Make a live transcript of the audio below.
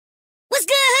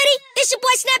It's your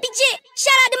boy Snappy Jit. Shout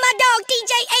out to my dog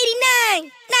DJ 89.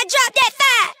 Now drop that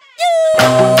fire.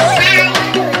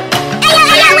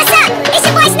 Hey yo, what's up? It's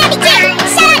your boy Snappy Jit.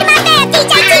 Shout out to my man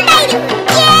DJ T-Baby.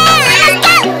 Yeah, let's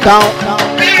go.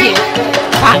 Don't get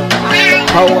hot.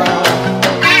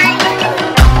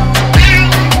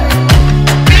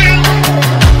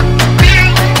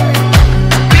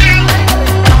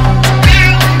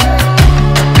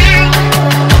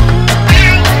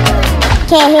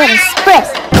 Can't hear the express.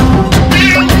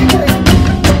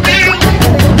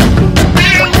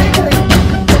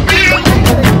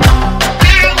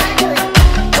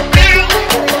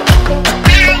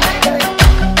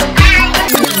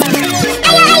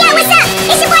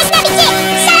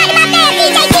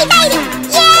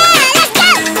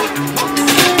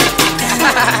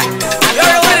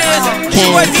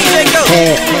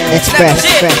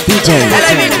 Express, DJ.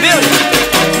 LA in the building.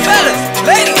 Fellas,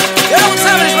 ladies, you know what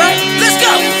time it is, right? Let's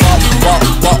go.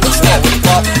 Walk, step with it.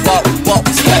 Walk,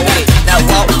 step with it. Now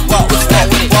walk, step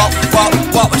with it. Walk,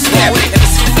 step with it. Let me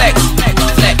see flex.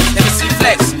 Let me see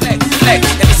flex. Let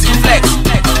me see flex.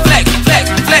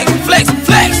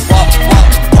 Flex.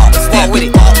 Walk, step with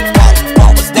it.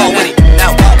 Walk, step with it.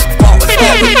 Now walk,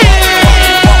 step with it.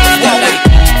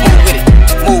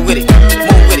 Move with it.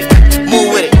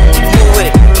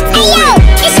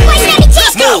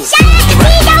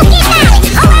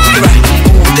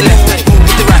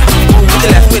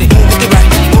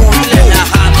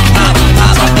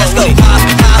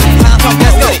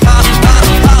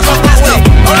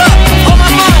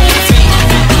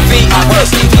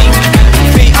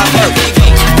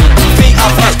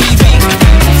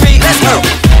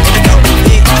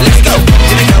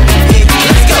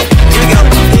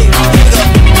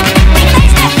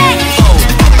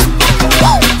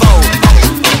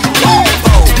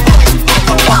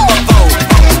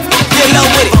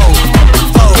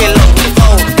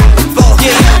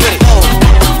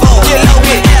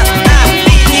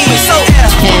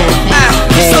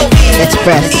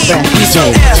 Express, DJ.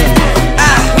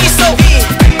 We so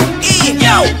in,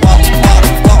 yo. Walk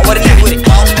with it, with it.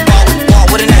 Walk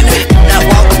with it, with it. Now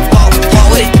walk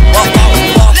with it. Walk.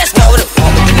 Let's go with it.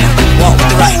 Walk with the left, walk with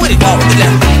the right. Walk with the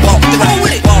left, walk with the right.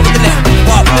 Walk with the left,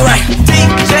 walk with the right.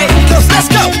 DJ goes, let's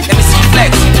go. Let me see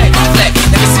flex. Let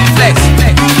me see flex.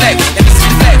 Let me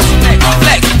see flex.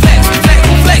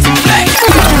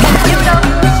 You know,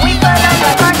 we put up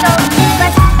a cartel,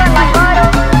 flex like auto.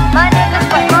 My niggas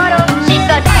play auto. She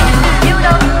said, you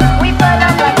know, we put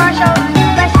up a cartel,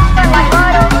 flex like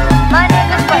auto. My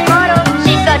niggas play auto.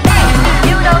 She said,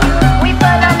 you know, we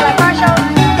put up a cartel,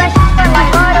 flex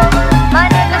like auto. My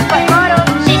niggas play auto.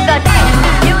 She said,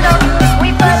 you know, we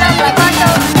put up a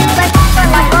cartel, flex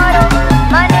like auto.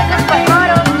 My niggas play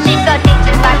auto. She said,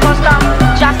 bitches like Costa,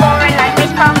 drop foreign like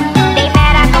race car. They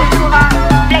mad I go too hard,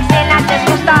 flexing I just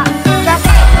won't stop. Just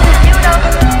you know,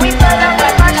 we put up a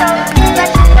cartel,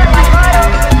 flex like auto.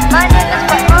 My niggas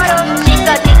play auto. She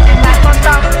said, bitches like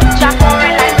Costa, drop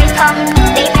foreign like race car.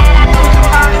 They mad I go too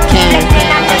hard, flexing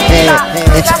I just won't stop.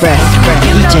 Express,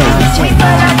 DJ. We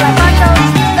put up a cartel,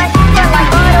 flex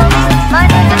like auto. My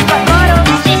niggas play auto.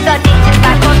 She said, bitches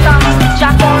like Costa,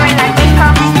 drop foreign like race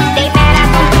car. They mad I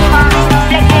go too hard,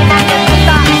 flexing I just won't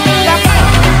stop. Just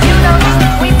you know,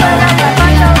 we put up a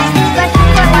cartel, flex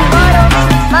like auto.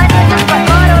 My niggas play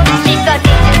auto. She said,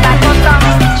 bitches like Costa,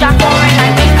 drop foreign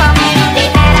like race car. They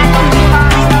mad I go too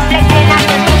hard, flexing I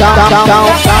just won't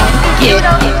stop.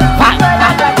 Don't get hot. My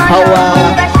niggas play auto.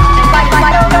 She said,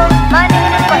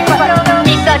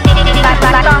 bitches like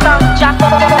Costa, drop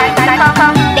foreign like race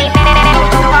car. They mad I go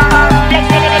too hard,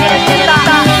 flexing I just won't stop. Don't get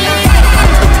hot.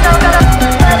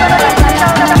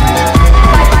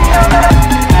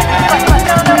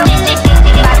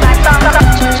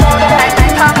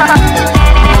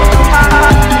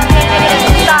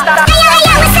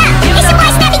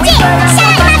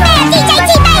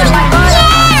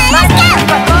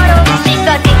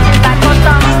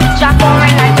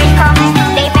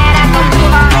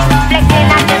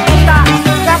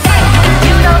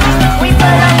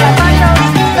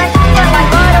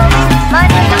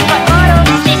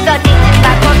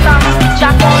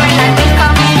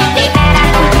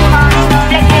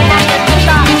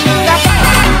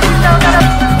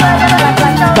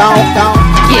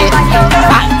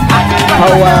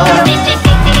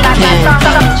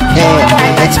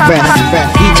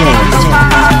 Express.